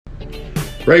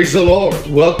Praise the Lord.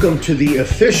 Welcome to the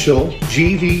official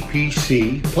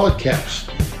GVPC podcast.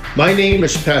 My name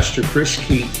is Pastor Kris.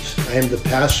 I am the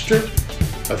pastor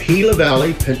of Gila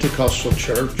Valley Pentecostal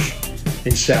Church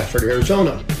in Safford,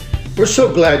 Arizona. We're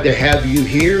so glad to have you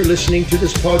here listening to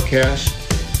this podcast.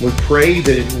 We pray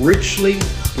that it richly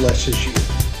blesses you,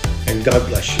 and God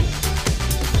bless you.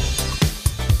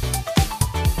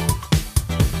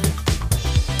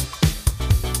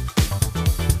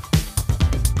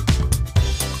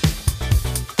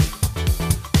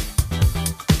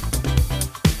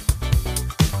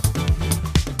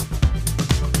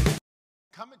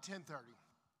 Come at 10:30,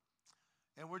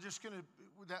 and we're just going to,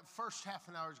 that first half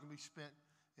an hour is going to be spent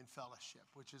in fellowship,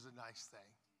 which is a nice thing.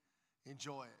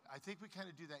 Enjoy it. I think we kind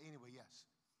of do that anyway, yes.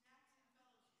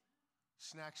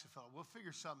 Snacks and fellowship. We'll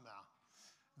figure something out.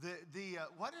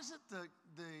 What is it the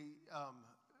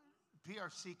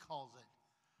PRC calls it?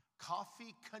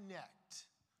 Coffee Connect.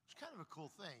 It's kind of a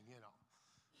cool thing, you know.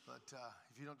 But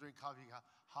if you don't drink coffee, you got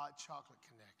Hot Chocolate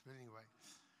Connect. But anyway,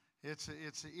 it's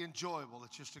enjoyable.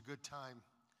 It's just a good time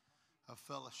of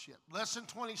fellowship. Lesson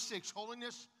 26,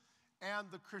 Holiness and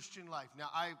the Christian Life. Now,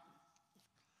 I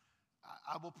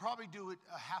will probably do it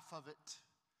a half of it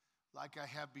like I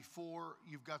have before.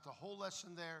 You've got the whole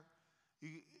lesson there.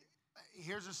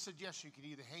 Here's a suggestion. You can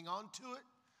either hang on to it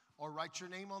or write your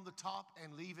name on the top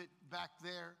and leave it back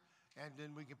there, and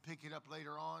then we can pick it up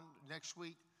later on next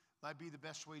week. Might be the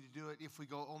best way to do it if we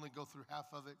only go through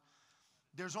half of it.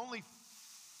 There's only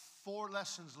 4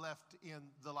 lessons left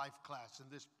in the life class in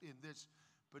this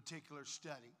particular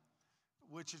study,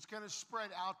 which is going to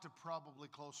spread out to probably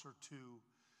closer to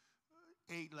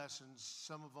 8 lessons.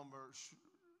 Some of them are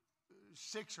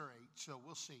 6 or 8, so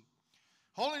we'll see.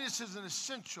 Holiness is an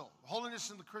essential. Holiness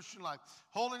in the Christian life.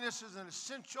 Holiness is an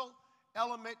essential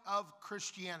element of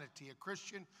Christianity. A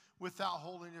Christian without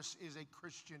holiness is a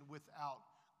Christian without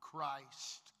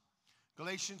Christ.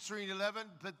 Galatians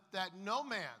 3:11, but that no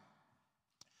man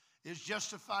is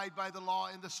justified by the law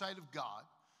in the sight of God.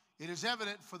 It is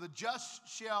evident, for the just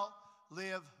shall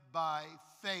live by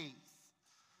faith.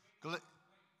 We're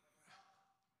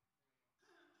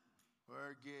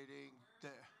getting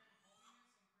there.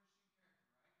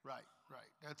 Right.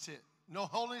 That's it. No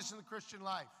holiness in the Christian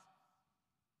life.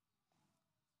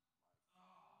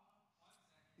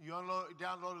 You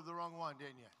downloaded the wrong one,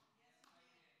 didn't you?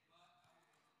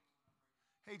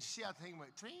 Hey, did you see how the thing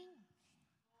went? Tring?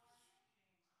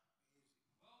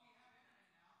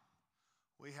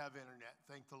 We have internet.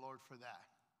 Thank the Lord for that.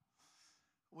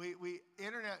 It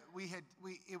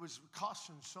was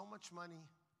costing so much money,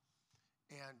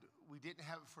 and we didn't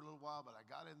have it for a little while, but I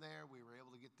got in there. We were able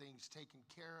to get things taken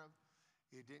care of.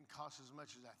 It didn't cost as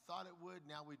much as I thought it would.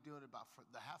 Now we're doing about for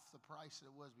half the price that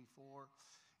it was before.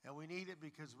 And we need it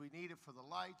because we need it for the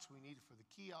lights. We need it for the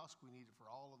kiosk. We need it for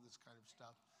all of this kind of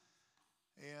stuff.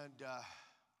 And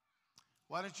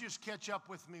why don't you just catch up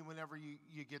with me whenever you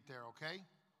get there, okay?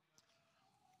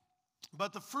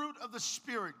 But the fruit of the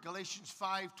Spirit, Galatians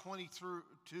 5:20 through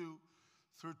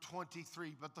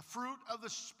 23. But the fruit of the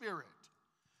Spirit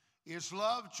is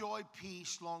love, joy,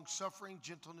 peace, long-suffering,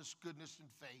 gentleness, goodness,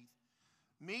 and faith.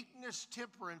 Meekness,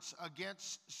 temperance,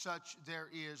 against such there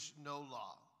is no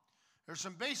law. There's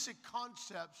some basic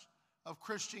concepts of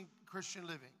Christian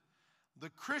living. The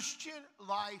Christian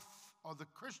life, or the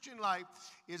Christian life,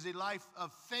 is a life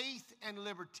of faith and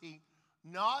liberty,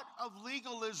 not of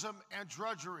legalism and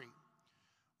drudgery.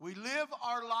 We live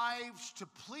our lives to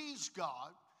please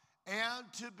God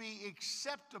and to be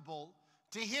acceptable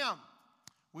to Him.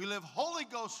 We live Holy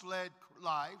Ghost-led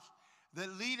lives that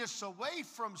lead us away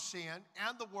from sin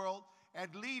and the world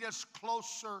and lead us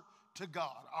closer to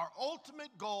God. Our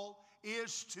ultimate goal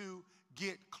is to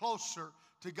get closer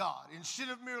to God. Instead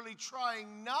of merely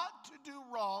trying not to do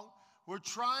wrong, we're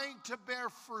trying to bear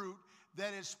fruit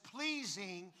that is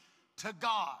pleasing to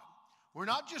God. We're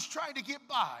not just trying to get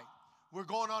by. We're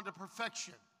going on to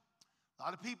perfection. A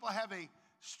lot of people have a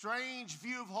strange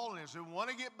view of holiness and want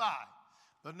to get by.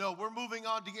 But no, we're moving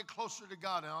on to get closer to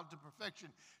God and on to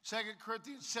perfection. 2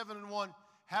 Corinthians 7:1,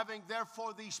 having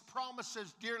therefore these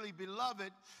promises, dearly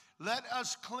beloved, let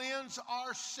us cleanse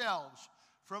ourselves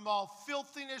from all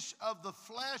filthiness of the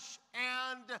flesh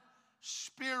and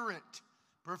spirit,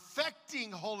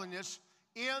 perfecting holiness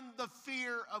in the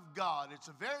fear of God. It's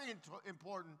a very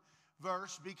important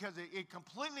verse because it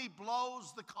completely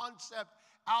blows the concept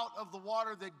out of the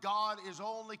water that God is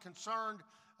only concerned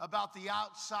about the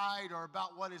outside or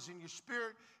about what is in your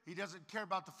spirit. He doesn't care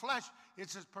about the flesh. It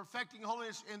says perfecting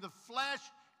holiness in the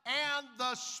flesh and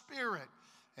the spirit.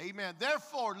 Amen.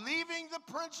 Therefore, leaving the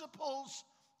principles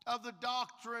of the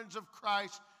doctrines of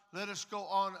Christ, let us go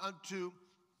on unto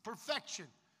perfection.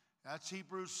 That's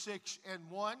Hebrews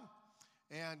 6:1.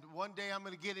 And one day I'm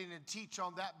going to get in and teach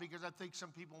on that because I think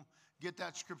some people get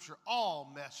that scripture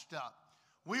all messed up.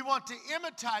 We want to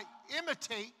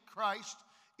imitate Christ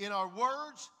in our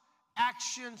words,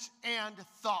 actions, and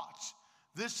thoughts.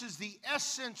 This is the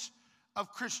essence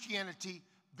of Christianity,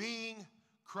 being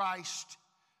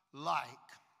Christ-like.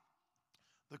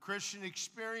 The Christian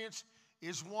experience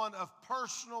is one of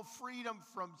personal freedom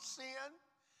from sin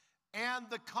and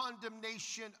the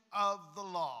condemnation of the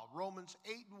law. Romans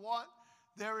 8:1,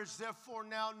 there is therefore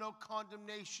now no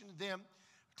condemnation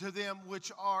to them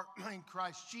which are in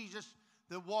Christ Jesus,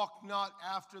 that walk not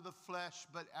after the flesh,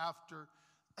 but after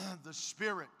the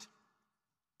Spirit.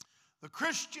 The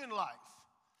Christian life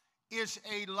is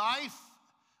a life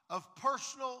of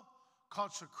personal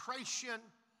consecration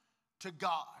to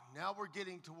God. Now we're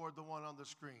getting toward the one on the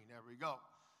screen. There we go.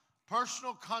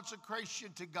 Personal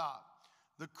consecration to God.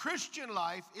 The Christian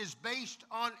life is based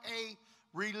on a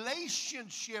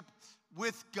relationship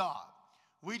with God.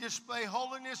 We display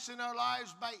holiness in our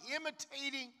lives by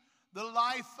imitating the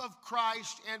life of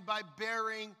Christ and by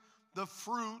bearing the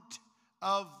fruit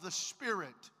of the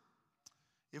Spirit.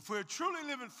 If we're truly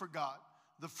living for God,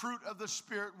 the fruit of the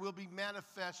Spirit will be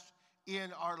manifest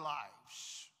in our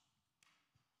lives.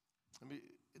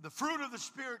 The fruit of the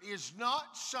Spirit is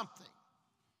not something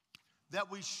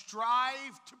that we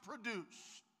strive to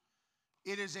produce.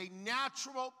 It is a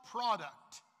natural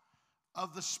product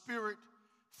of the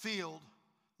Spirit-filled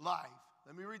life.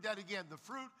 Let me read that again. The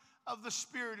fruit of the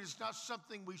Spirit is not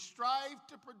something we strive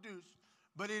to produce,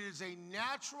 but it is a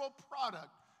natural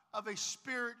product of a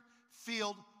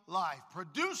Spirit-filled life.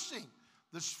 Producing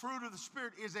this fruit of the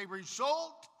Spirit is a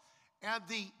result and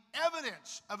the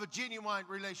evidence of a genuine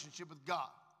relationship with God.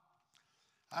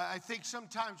 I think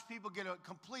sometimes people get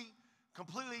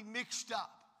completely mixed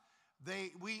up.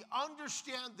 We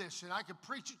understand this, and I could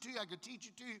preach it to you, I could teach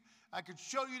it to you, I could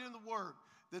show you it in the Word,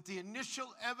 that the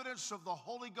initial evidence of the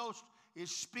Holy Ghost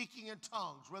is speaking in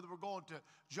tongues, whether we're going to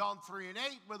John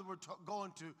 3:8, whether we're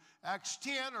going to Acts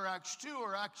 10 or Acts 2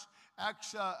 or Acts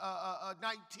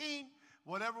 19,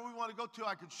 whatever we want to go to,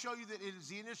 I could show you that it is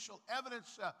the initial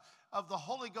evidence of the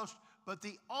Holy Ghost, but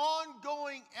the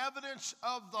ongoing evidence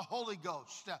of the Holy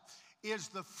Ghost is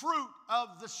the fruit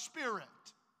of the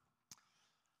Spirit.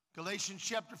 Galatians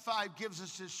chapter 5 gives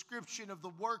us a description of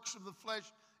the works of the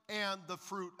flesh and the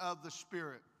fruit of the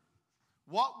Spirit.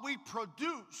 What we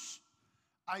produce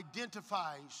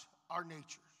identifies our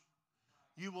natures.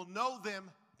 You will know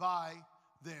them by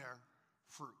their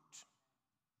fruit.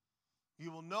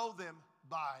 You will know them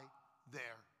by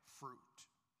their fruit.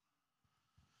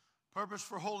 Purpose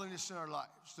for holiness in our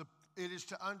lives. It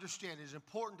is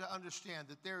important to understand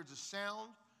that there is a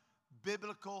sound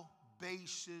biblical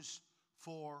basis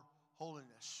for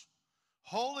holiness.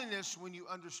 Holiness, when you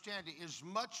understand it, is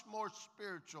much more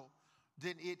spiritual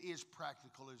than it is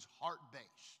practical. It is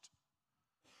heart-based.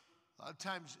 A lot of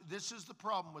times, this is the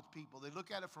problem with people. They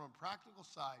look at it from a practical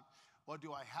side. What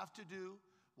do I have to do?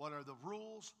 What are the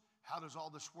rules? How does all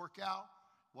this work out?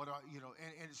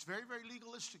 And it's very, very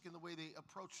legalistic in the way they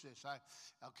approach this.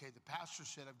 The pastor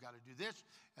said I've got to do this,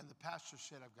 and the pastor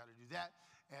said I've got to do that,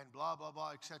 and blah, blah,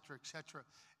 blah, et cetera, et cetera.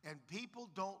 And people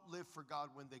don't live for God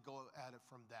when they go at it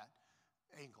from that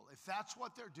angle. If that's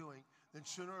what they're doing, then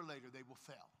sooner or later they will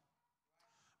fail.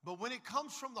 But when it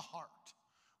comes from the heart,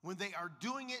 when they are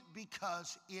doing it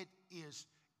because it is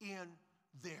in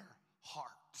their heart.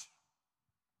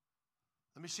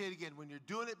 Let me say it again. When you're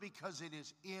doing it because it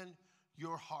is in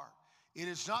your heart. It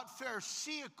is not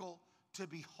pharisaical to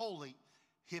be holy.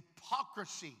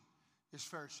 Hypocrisy is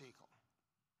pharisaical.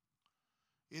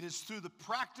 It is through the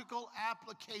practical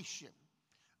application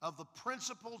of the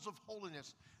principles of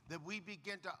holiness that we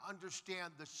begin to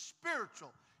understand the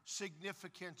spiritual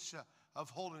significance of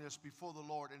holiness before the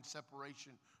Lord and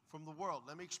separation from the world.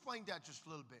 Let me explain that just a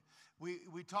little bit.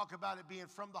 We talk about it being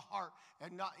from the heart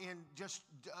and not in just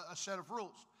a set of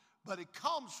rules. But it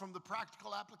comes from the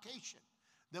practical application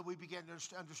that we begin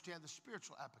to understand the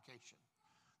spiritual application.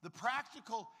 The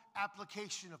practical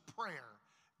application of prayer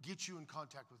gets you in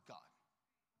contact with God.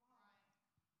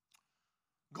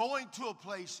 Going to a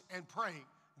place and praying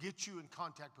gets you in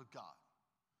contact with God.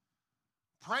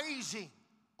 Praising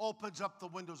opens up the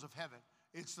windows of heaven.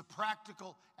 It's the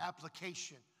practical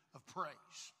application of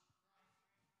praise.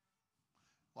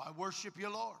 Well, I worship you,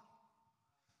 Lord.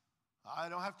 I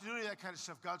don't have to do any of that kind of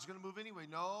stuff. God's going to move anyway.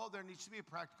 No, there needs to be a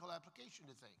practical application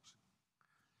to things.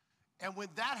 And when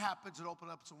that happens, it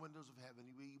opens up some windows of heaven.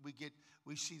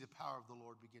 We see the power of the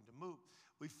Lord begin to move.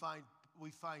 We find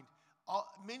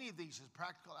many of these as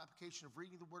practical application of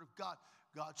reading the Word of God.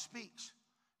 God speaks.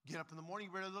 Get up in the morning,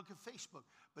 you better look at Facebook.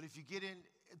 But if you get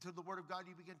into the Word of God,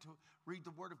 you begin to read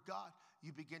the Word of God.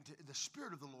 The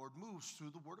Spirit of the Lord moves through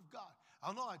the Word of God. I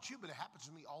don't know about you, but it happens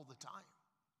to me all the time.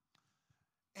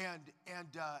 And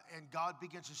God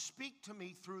begins to speak to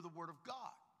me through the Word of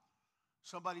God.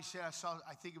 Somebody said,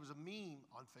 I think it was a meme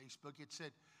on Facebook. It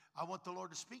said, I want the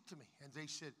Lord to speak to me. And they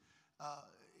said,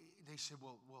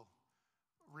 well,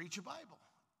 read your Bible.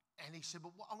 And he said,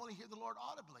 well, I want to hear the Lord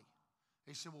audibly.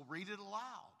 They said, well, read it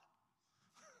aloud.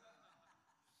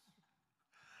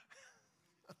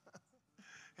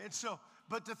 And so,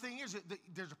 but the thing is,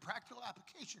 there's a practical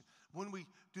application. When we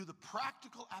do the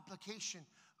practical application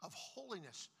of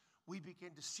holiness, we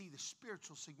begin to see the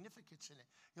spiritual significance in it.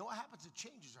 You know what happens? It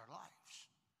changes our lives.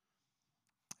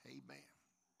 Amen.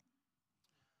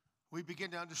 We begin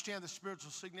to understand the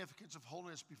spiritual significance of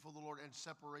holiness before the Lord and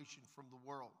separation from the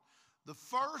world. The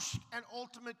first and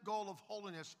ultimate goal of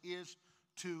holiness is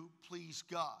to please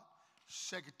God.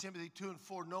 2 Timothy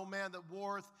 2:4, no man that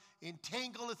warreth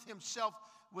entangleth himself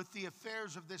with the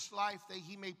affairs of this life, that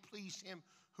he may please him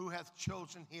who hath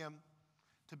chosen him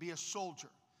to be a soldier.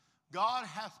 God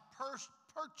hath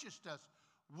purchased us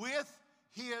with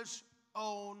his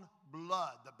own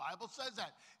blood. The Bible says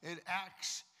that in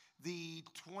Acts, the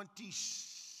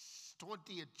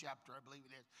 20th chapter, I believe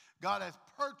it is. God hath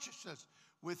purchased us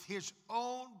with his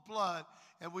own blood,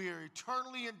 and we are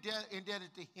eternally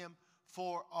indebted to him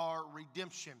for our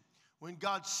redemption. When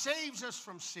God saves us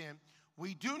from sin,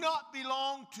 we do not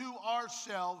belong to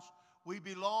ourselves, we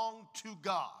belong to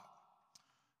God.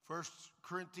 1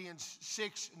 Corinthians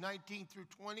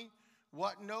 6:19-20,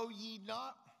 what know ye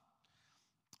not?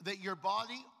 That your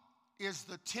body is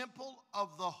the temple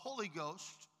of the Holy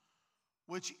Ghost,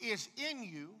 which is in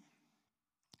you,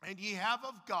 and ye have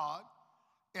of God,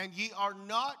 and ye are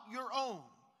not your own.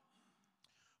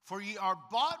 For ye are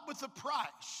bought with a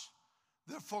price.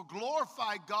 Therefore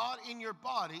glorify God in your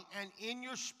body and in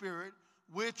your spirit,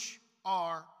 which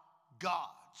are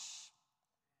God's.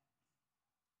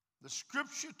 The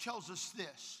scripture tells us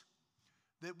this,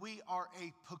 that we are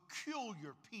a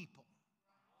peculiar people.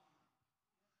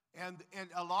 And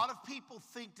a lot of people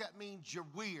think that means you're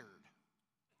weird.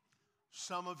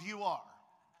 Some of you are.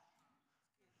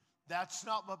 That's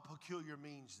not what peculiar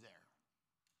means there.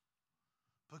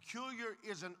 Peculiar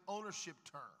is an ownership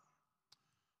term.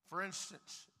 For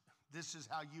instance, this is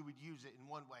how you would use it in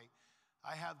one way.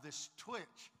 I have this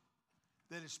twitch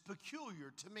that is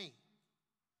peculiar to me.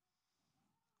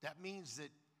 That means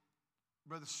that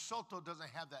Brother Soto doesn't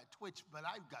have that twitch, but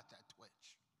I've got that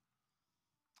twitch.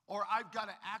 Or I've got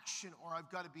an action or I've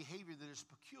got a behavior that is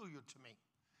peculiar to me.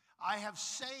 I have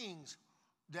sayings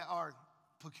that are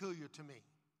peculiar to me.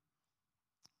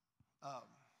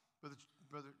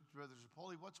 Brother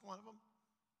Zapoli, what's one of them?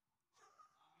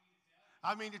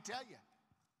 I mean to tell you.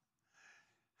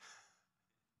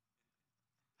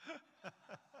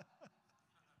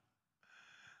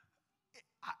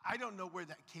 I don't know where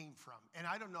that came from, and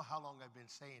I don't know how long I've been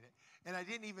saying it, and I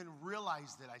didn't even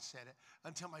realize that I said it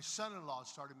until my son-in-law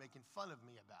started making fun of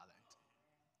me about it.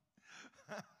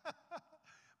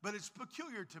 But it's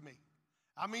peculiar to me.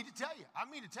 I mean to tell you,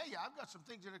 I've got some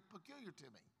things that are peculiar to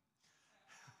me.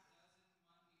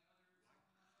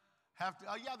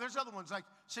 Yeah, there's other ones like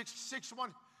six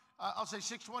one. I'll say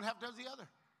 6 to 1, half does the other.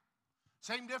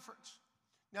 Same difference.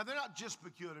 Now they're not just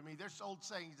peculiar to me. There's old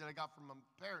sayings that I got from my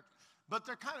parents, but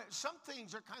they're some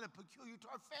things are kind of peculiar to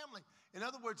our family. In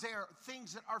other words, they are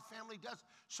things that our family does.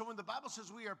 So when the Bible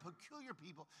says we are peculiar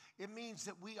people, it means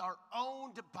that we are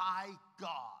owned by God.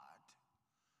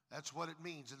 That's what it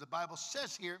means. And the Bible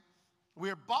says here,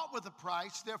 we are bought with a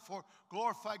price. Therefore,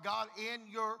 glorify God in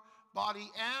your body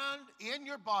and in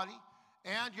your body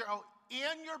and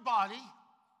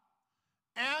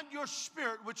your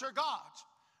spirit, which are God's.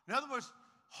 In other words,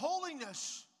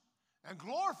 holiness and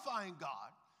glorifying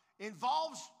God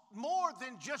involves more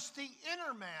than just the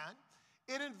inner man.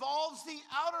 It involves the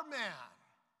outer man.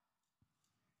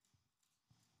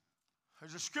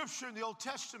 There's a scripture in the Old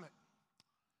Testament.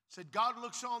 It said God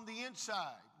looks on the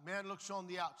inside, man looks on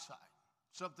the outside.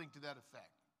 Something to that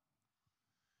effect.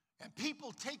 And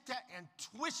people take that and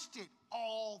twist it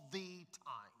all the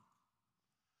time.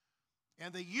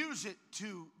 And they use it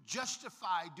to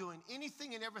justify doing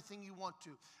anything and everything you want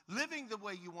to, living the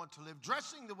way you want to live,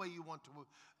 dressing the way you want to,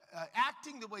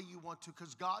 acting the way you want to,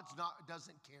 because God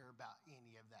doesn't care about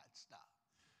any of that stuff.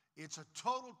 It's a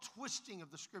total twisting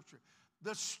of the scripture.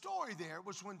 The story there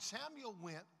was when Samuel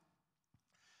went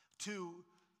to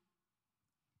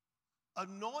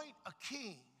anoint a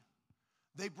king.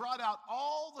 They brought out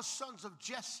all the sons of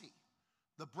Jesse,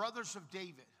 the brothers of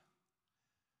David.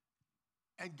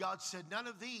 And God said, none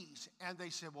of these. And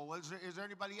they said, well, is there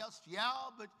anybody else? Yeah,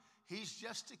 but he's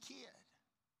just a kid.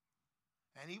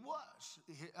 And he was.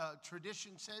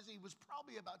 Tradition says he was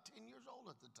probably about 10 years old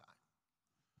at the time.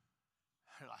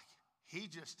 They're like, he's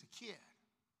just a kid.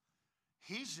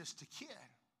 He's just a kid.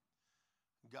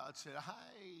 God said,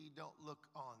 I don't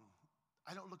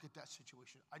look at that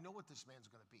situation. I know what this man's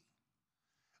going to be.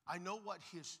 I know what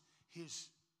his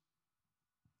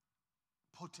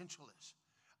potential is.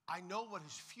 I know what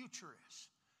his future is.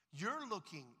 You're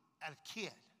looking at a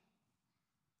kid.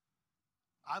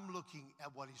 I'm looking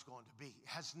at what he's going to be. It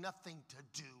has nothing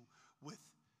to do with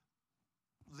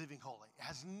living holy. It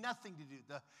has nothing to do.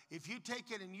 If you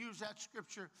take it and use that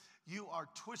scripture, you are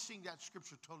twisting that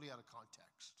scripture totally out of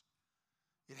context.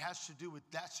 It has to do with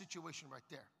that situation right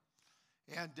there.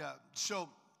 And so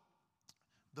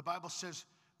the Bible says,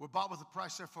 we're bought with a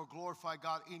price, therefore glorify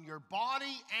God in your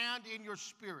body and in your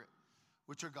spirit,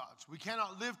 which are God's. We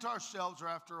cannot live to ourselves or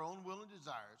after our own will and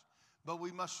desires, but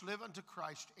we must live unto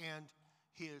Christ and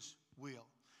his will.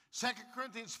 2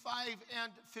 Corinthians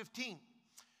 5:15.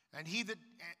 And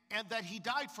that he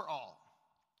died for all,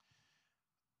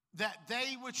 that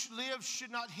they which live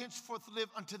should not henceforth live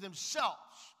unto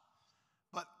themselves,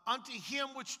 but unto him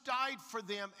which died for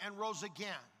them and rose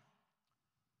again.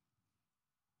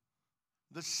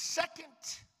 The second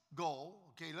goal,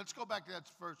 okay, let's go back to that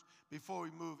first before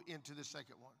we move into the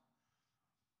second one.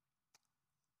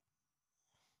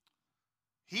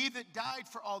 He that died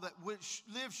for all, that which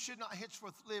live should not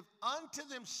henceforth live unto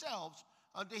themselves,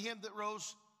 unto him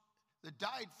that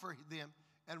died for them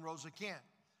and rose again.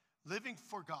 Living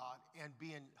for God and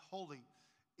being holy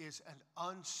is an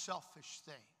unselfish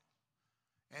thing.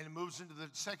 And it moves into the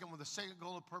second one. The second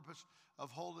goal and purpose of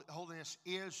holiness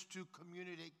is to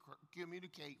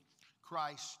communicate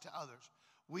Christ to others.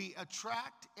 We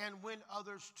attract and win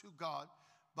others to God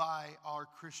by our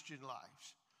Christian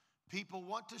lives. People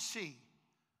want to see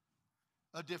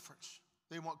a difference.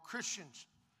 They want Christians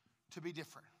to be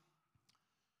different.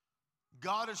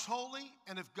 God is holy,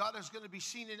 and if God is going to be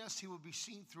seen in us, he will be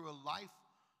seen through a life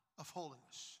of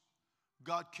holiness.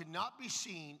 God cannot be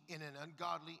seen in an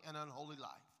ungodly and unholy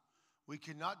life. We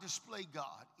cannot display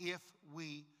God if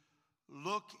we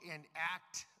look and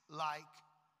act like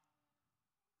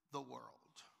the world.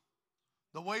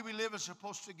 The way we live is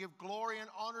supposed to give glory and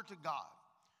honor to God.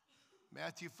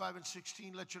 Matthew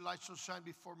 5:16, let your light so shine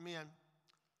before men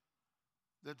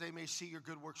that they may see your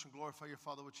good works and glorify your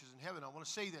Father which is in heaven. I want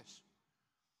to say this.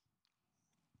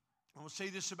 I want to say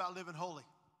this about living holy.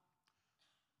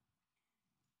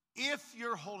 If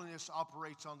your holiness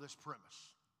operates on this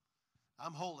premise,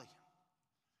 I'm holy.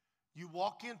 You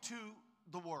walk into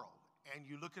the world and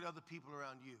you look at other people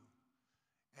around you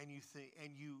and you think,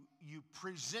 and you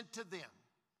present to them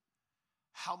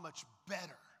how much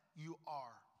better you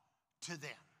are to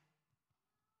them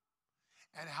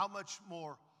and how much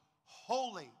more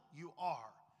holy you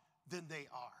are than they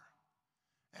are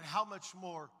and how much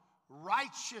more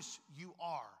righteous you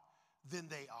are than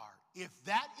they are. If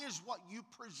that is what you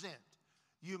present,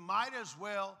 you might as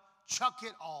well chuck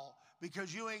it all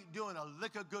because you ain't doing a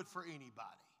lick of good for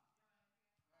anybody.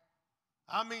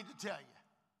 I mean to tell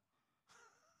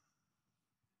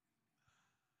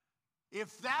you.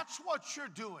 If that's what you're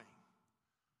doing,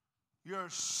 you're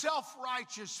a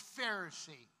self-righteous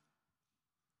Pharisee.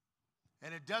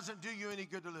 And it doesn't do you any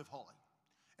good to live holy.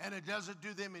 And it doesn't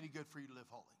do them any good for you to live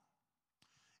holy.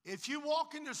 If you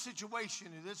walk into a situation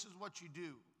and this is what you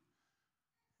do,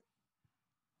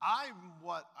 I'm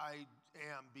what I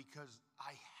am because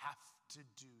I have to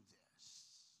do this.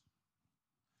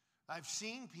 I've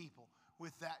seen people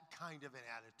with that kind of an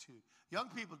attitude. Young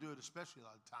people do it especially a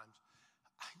lot of times.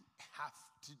 I have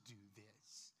to do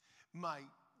this. My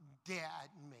dad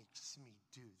makes me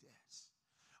do this.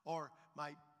 Or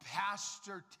my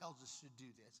pastor tells us to do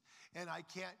this. And I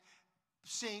can't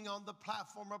sing on the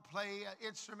platform or play an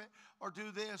instrument or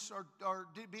do this or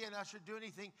be an usher, do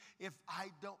anything if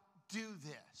I don't do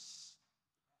this.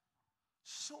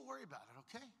 Just don't worry about it,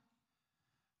 okay?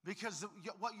 Because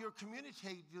what you're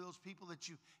communicating to those people that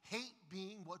you hate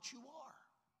being what you are.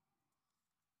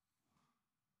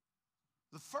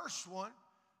 The first one,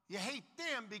 you hate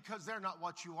them because they're not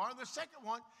what you are. And the second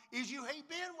one is you hate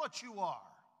being what you are.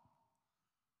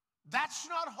 That's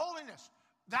not holiness.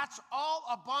 That's all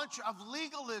a bunch of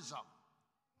legalism.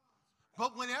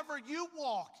 But whenever you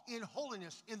walk in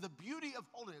holiness, in the beauty of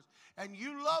holiness, and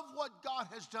you love what God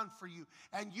has done for you,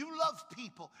 and you love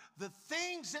people, the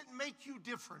things that make you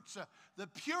different, the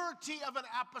purity of an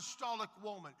apostolic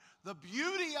woman, the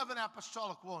beauty of an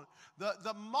apostolic woman,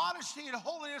 the modesty and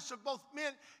holiness of both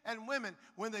men and women,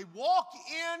 when they walk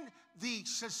in the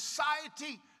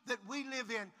society that we live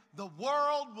in, the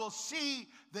world will see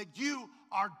that you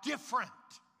are different.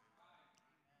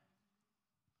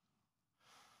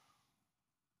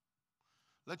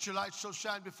 Let your light so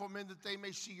shine before men that they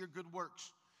may see your good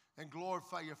works and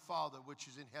glorify your Father which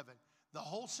is in heaven. The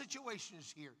whole situation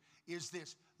is here is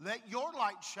this. Let your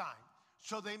light shine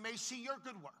so they may see your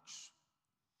good works.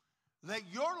 Let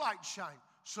your light shine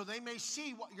so they may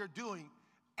see what you're doing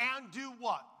and do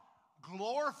what?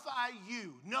 Glorify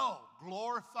you. No,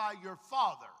 glorify your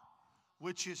Father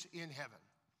which is in heaven.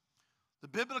 The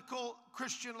biblical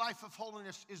Christian life of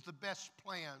holiness is the best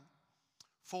plan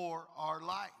for our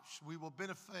lives. We will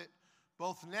benefit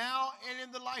both now and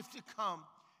in the life to come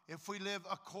if we live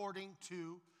according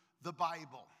to the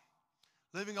Bible.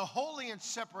 Living a holy and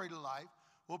separated life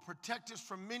will protect us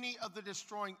from many of the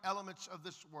destroying elements of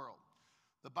this world.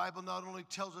 The Bible not only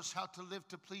tells us how to live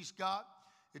to please God,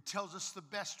 it tells us the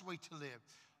best way to live.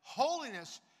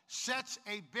 Holiness sets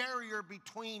a barrier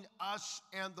between us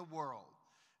and the world,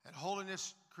 and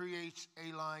holiness creates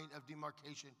a line of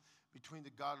demarcation between the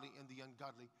godly and the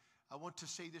ungodly. I want to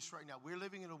say this right now. We're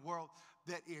living in a world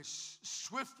that is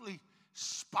swiftly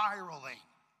spiraling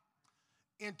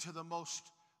into the most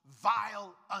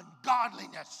vile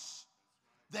ungodliness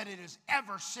that it has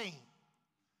ever seen.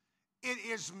 It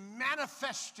is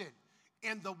manifested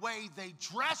in the way they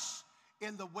dress,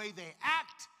 in the way they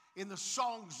act, in the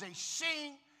songs they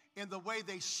sing, in the way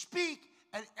they speak,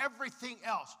 and everything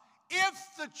else. If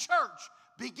the church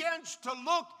begins to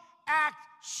look, act,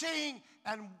 sing,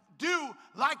 and do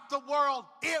like the world,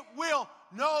 it will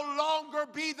no longer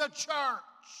be the church.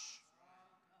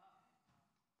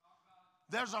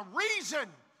 There's a reason.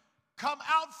 Come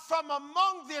out from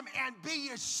among them and be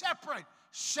ye separate,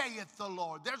 saith the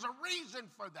Lord. There's a reason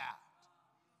for that.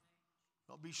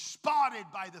 They'll be spotted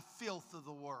by the filth of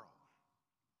the world.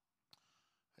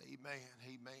 Amen,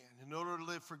 amen. In order to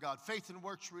live for God, faith and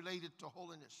works related to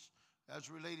holiness, as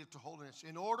related to holiness.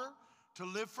 In order to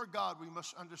live for God, we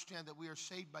must understand that we are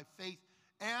saved by faith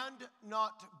and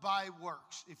not by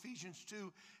works. Ephesians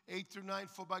 2, 8 through 9,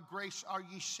 for by grace are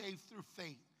ye saved through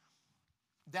faith,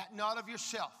 that not of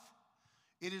yourself.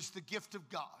 It is the gift of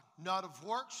God, not of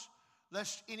works,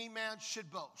 lest any man should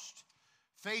boast.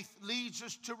 Faith leads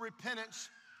us to repentance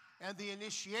and the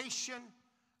initiation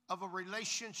of a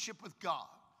relationship with God.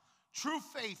 True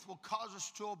faith will cause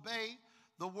us to obey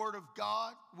the word of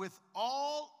God with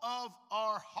all of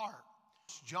our heart.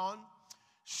 John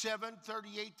 7,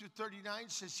 38 through 39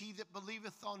 says, he that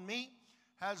believeth on me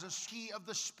has a key of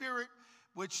the Spirit,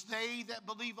 which they that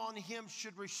believe on him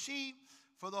should receive.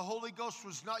 For the Holy Ghost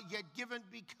was not yet given,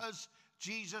 because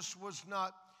Jesus was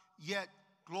not yet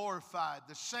glorified.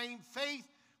 The same faith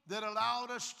that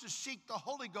allowed us to seek the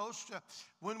Holy Ghost,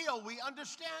 when we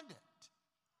understand it.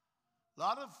 A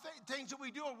lot of things that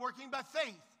we do are working by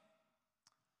faith.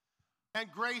 And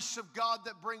grace of God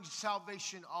that brings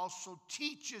salvation also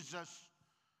teaches us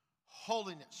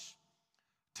holiness.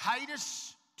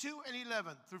 Titus 2 and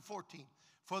 11 through 14.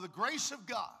 For the grace of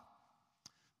God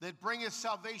that bringeth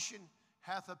salvation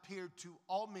hath appeared to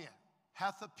all men.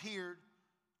 Hath appeared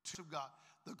to God.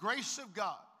 The grace of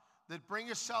God that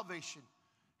bringeth salvation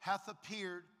hath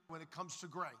appeared when it comes to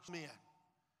grace. Men.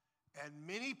 And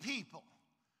many people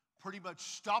pretty much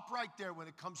stop right there when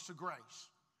it comes to grace.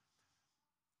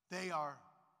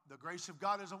 The grace of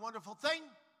God is a wonderful thing.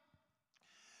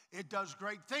 It does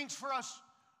great things for us.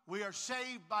 We are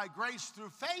saved by grace through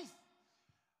faith,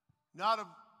 not of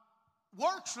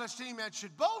works, lest any man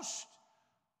should boast.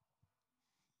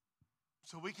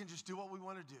 So we can just do what we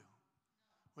want to do.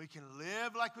 We can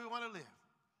live like we want to live.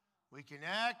 We can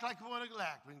act like we want to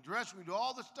act. We can dress, we can do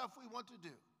all the stuff we want to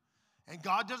do. And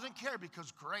God doesn't care,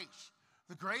 because grace,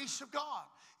 the grace of God,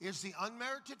 is the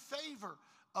unmerited favor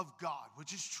of God,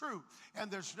 which is true. And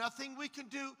there's nothing we can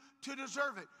do to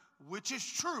deserve it, which is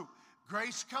true.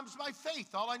 Grace comes by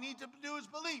faith. All I need to do is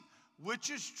believe, which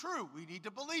is true. We need to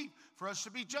believe for us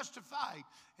to be justified.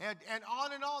 And on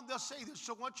they'll say this.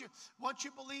 So once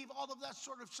you believe all of that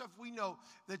sort of stuff, we know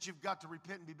that you've got to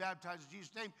repent and be baptized in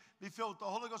Jesus' name, be filled with the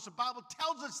Holy Ghost. The Bible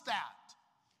tells us that.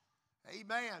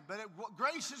 Amen. But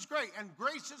grace is great, and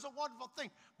grace is a wonderful thing.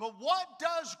 But what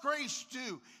does grace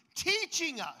do?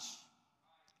 Teaching us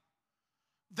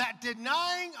that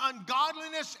denying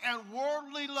ungodliness and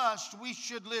worldly lust, we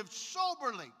should live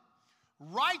soberly,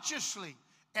 righteously,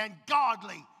 and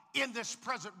godly in this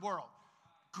present world.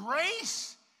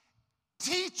 Grace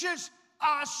teaches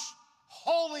us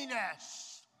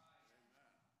holiness.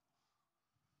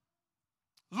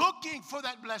 Looking for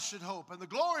that blessed hope and the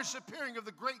glorious appearing of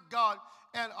the great God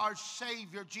and our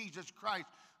Savior Jesus Christ,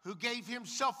 who gave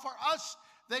himself for us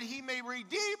that he may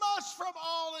redeem us from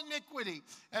all iniquity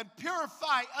and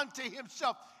purify unto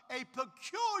himself a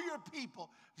peculiar people,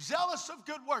 zealous of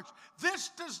good works. This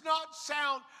does not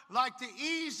sound like the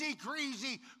easy,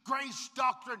 greasy grace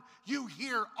doctrine you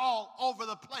hear all over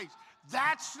the place.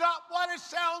 That's not what it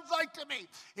sounds like to me.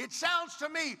 It sounds to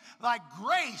me like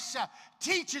grace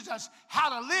teaches us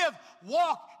how to live,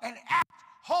 walk, and act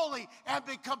holy and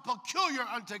become peculiar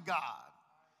unto God.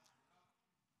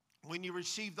 When you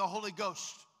receive the Holy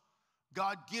Ghost,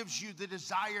 God gives you the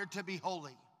desire to be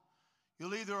holy.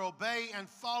 You'll either obey and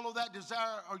follow that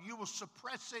desire, or you will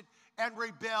suppress it and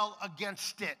rebel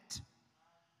against it.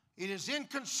 It is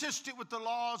inconsistent with the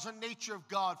laws and nature of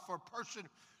God for a person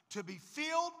to be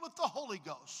filled with the Holy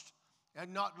Ghost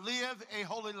and not live a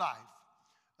holy life.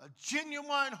 A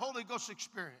genuine Holy Ghost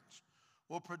experience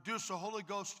will produce a Holy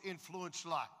Ghost influenced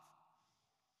life.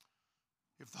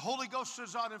 If the Holy Ghost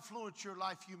does not influence your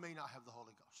life, you may not have the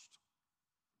Holy Ghost.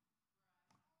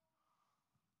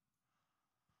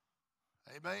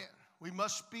 Amen. We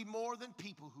must be more than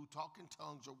people who talk in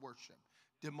tongues or worship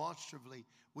demonstratively.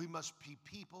 We must be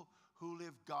people who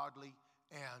live godly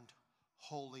and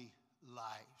holy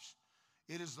lives.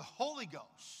 It is the Holy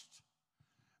Ghost,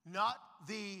 not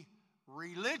the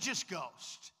religious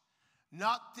ghost,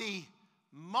 not the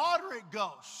moderate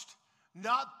ghost,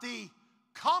 not the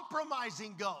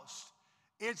compromising ghost.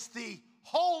 It's the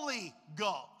Holy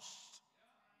Ghost.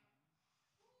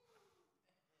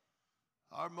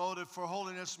 Our motive for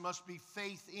holiness must be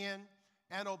faith in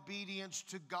and obedience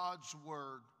to God's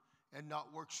word and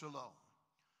not works alone.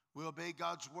 We obey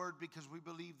God's word because we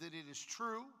believe that it is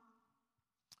true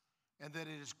and that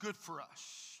it is good for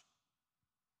us.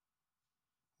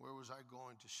 Where was I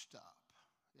going to stop?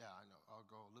 Yeah, I know. I'll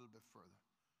go a little bit further.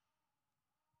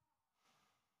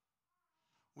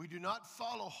 We do not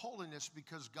follow holiness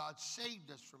because God saved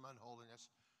us from unholiness.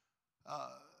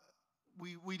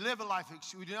 We live a life,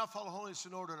 we do not follow holiness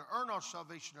in order to earn our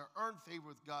salvation or earn favor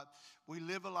with God. We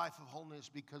live a life of holiness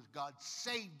because God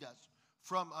saved us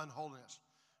from unholiness.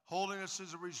 Holiness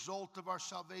is a result of our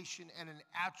salvation and an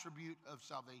attribute of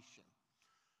salvation.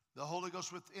 The Holy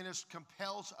Ghost within us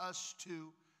compels us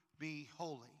to be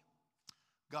holy.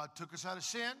 God took us out of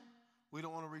sin. We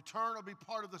don't want to return or be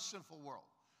part of the sinful world.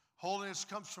 Holiness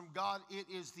comes from God. It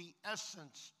is the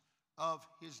essence of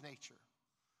his nature.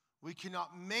 We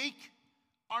cannot make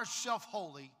ourselves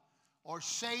holy or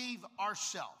save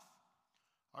ourselves.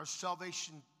 Our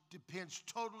salvation depends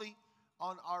totally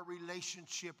on our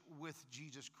relationship with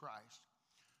Jesus Christ.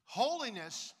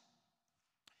 Holiness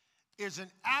is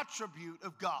an attribute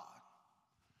of God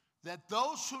that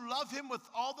those who love him with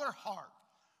all their heart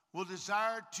will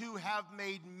desire to have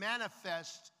made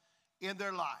manifest in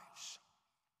their lives.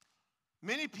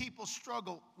 Many people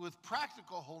struggle with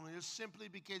practical holiness simply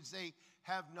because they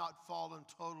have not fallen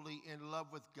totally in love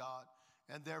with God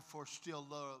and therefore still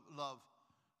love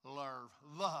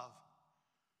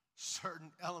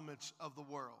certain elements of the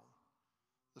world.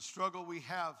 The struggle we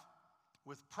have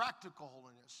with practical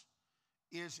holiness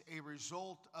is a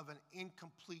result of an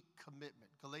incomplete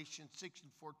commitment. Galatians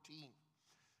 6:14.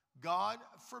 God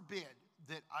forbid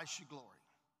that I should glory,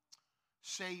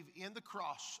 save in the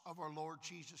cross of our Lord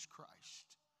Jesus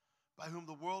Christ, by whom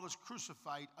the world is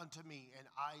crucified unto me, and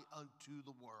I unto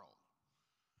the world.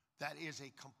 That is a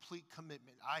complete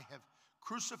commitment. I have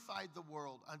crucified the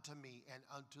world unto me and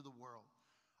unto the world.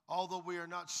 Although we are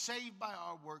not saved by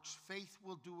our works, faith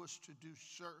will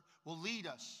lead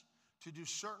us to do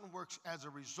certain works as a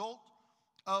result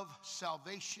of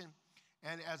salvation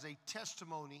and as a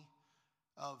testimony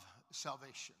of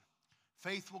salvation.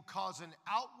 Faith will cause an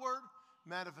outward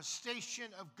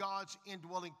manifestation of God's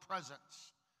indwelling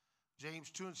presence.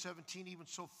 James 2:17, even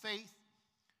so faith,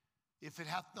 if it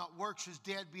hath not works, is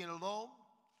dead, being alone.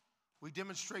 We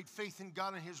demonstrate faith in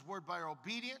God and his word by our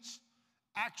obedience,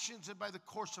 actions, and by the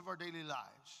course of our daily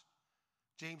lives.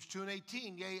 James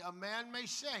 2:18, yea, a man may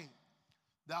say,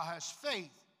 thou hast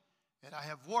faith, and I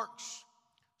have works.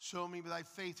 Show me thy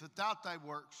faith without thy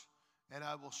works, and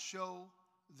I will show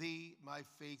thee my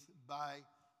faith by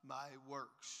my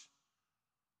works.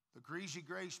 The greasy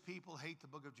grace people hate the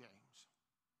book of James.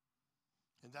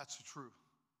 And that's the truth.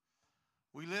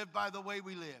 We live by the way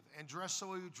we live and dress the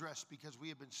way we dress because we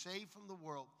have been saved from the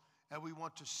world and we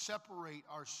want to separate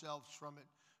ourselves from it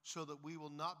so that we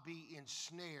will not be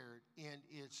ensnared in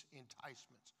its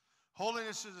enticements.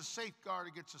 Holiness is a safeguard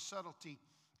against the subtlety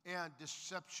and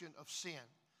deception of sin.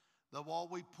 The wall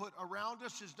we put around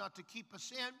us is not to keep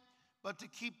us in, but to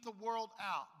keep the world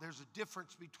out. There's a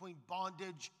difference between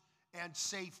bondage and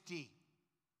safety.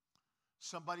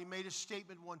 Somebody made a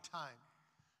statement one time,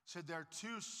 said there are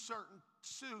two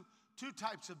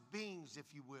types of beings,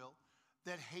 if you will,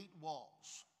 that hate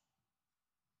walls.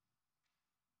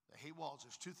 They hate walls.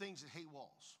 There's two things that hate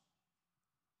walls: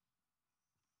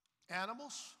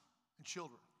 animals and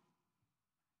children.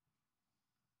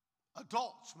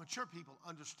 Adults, mature people,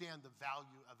 understand the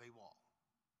value of a wall.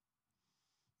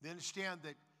 They understand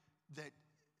that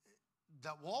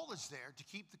wall is there to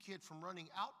keep the kid from running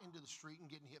out into the street and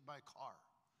getting hit by a car.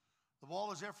 The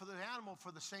wall is there for the animal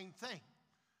for the same thing.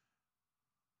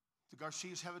 The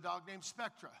Garcias have a dog named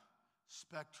Spectra.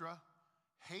 Spectra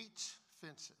hates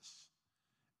fences.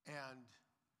 And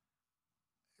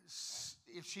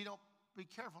if she don't be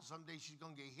careful, someday she's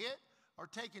going to get hit or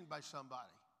taken by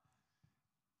somebody.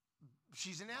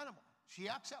 She's an animal. She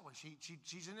acts that way.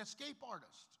 She's an escape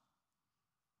artist.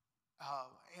 I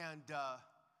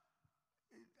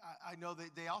know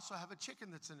they also have a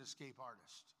chicken that's an escape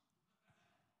artist.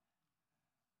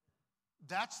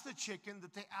 That's the chicken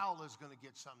that the owl is going to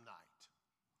get some night.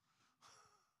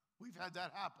 We've had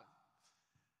that happen.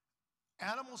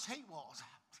 Animals hate walls.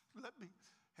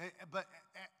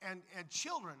 And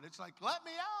children, it's like, let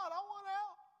me out. I want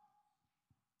out.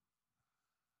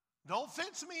 Don't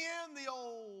fence me in, the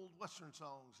old Western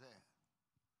song said.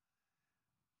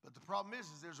 But the problem is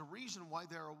there's a reason why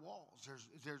there are walls.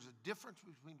 There's a difference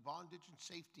between bondage and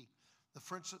safety. The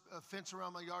fence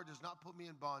around my yard does not put me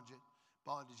in bondage.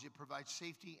 It provides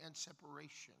safety and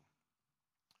separation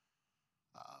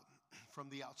from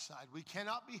the outside. We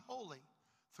cannot be holy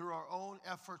through our own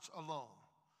efforts alone.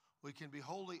 We can be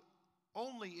holy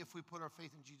only if we put our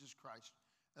faith in Jesus Christ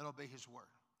and obey his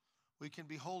word. We can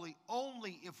be holy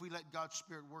only if we let God's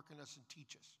Spirit work in us and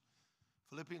teach us.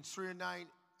 Philippians 3:9,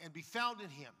 and be found in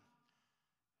him,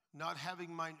 not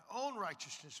having mine own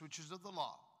righteousness, which is of the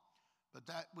law, but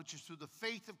that which is through the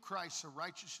faith of Christ, the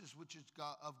righteousness which is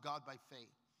of God by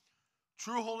faith.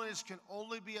 True holiness can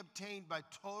only be obtained by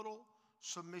total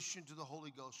submission to the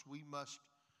Holy Ghost. We must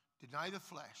deny the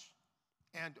flesh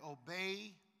and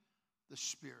obey the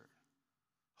Spirit.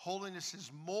 Holiness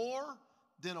is more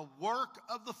than a work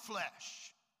of the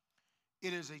flesh.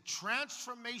 It is a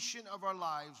transformation of our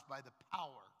lives by the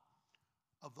power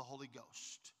of the Holy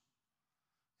Ghost.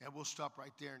 And we'll stop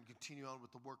right there and continue on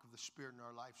with the work of the Spirit in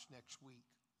our lives next week.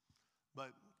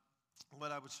 But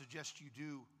what I would suggest you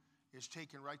do is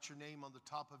take and write your name on the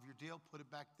top of your deal, put it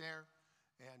back there,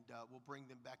 and we'll bring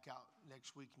them back out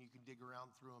next week, and you can dig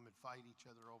around through them and fight each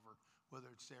other over whether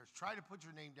it's theirs. Try to put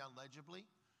your name down legibly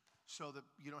so that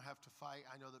you don't have to fight.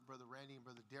 I know that Brother Randy and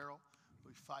Brother Darrell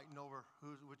will be fighting over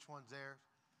which one's theirs.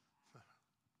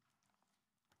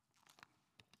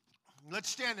 Let's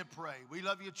stand and pray. We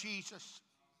love you, Jesus.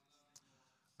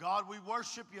 God, we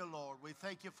worship you, Lord. We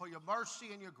thank you for your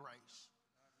mercy and your grace.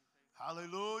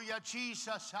 Hallelujah,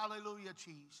 Jesus. Hallelujah,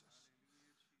 Jesus.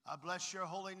 I bless your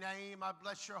holy name. I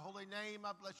bless your holy name. I bless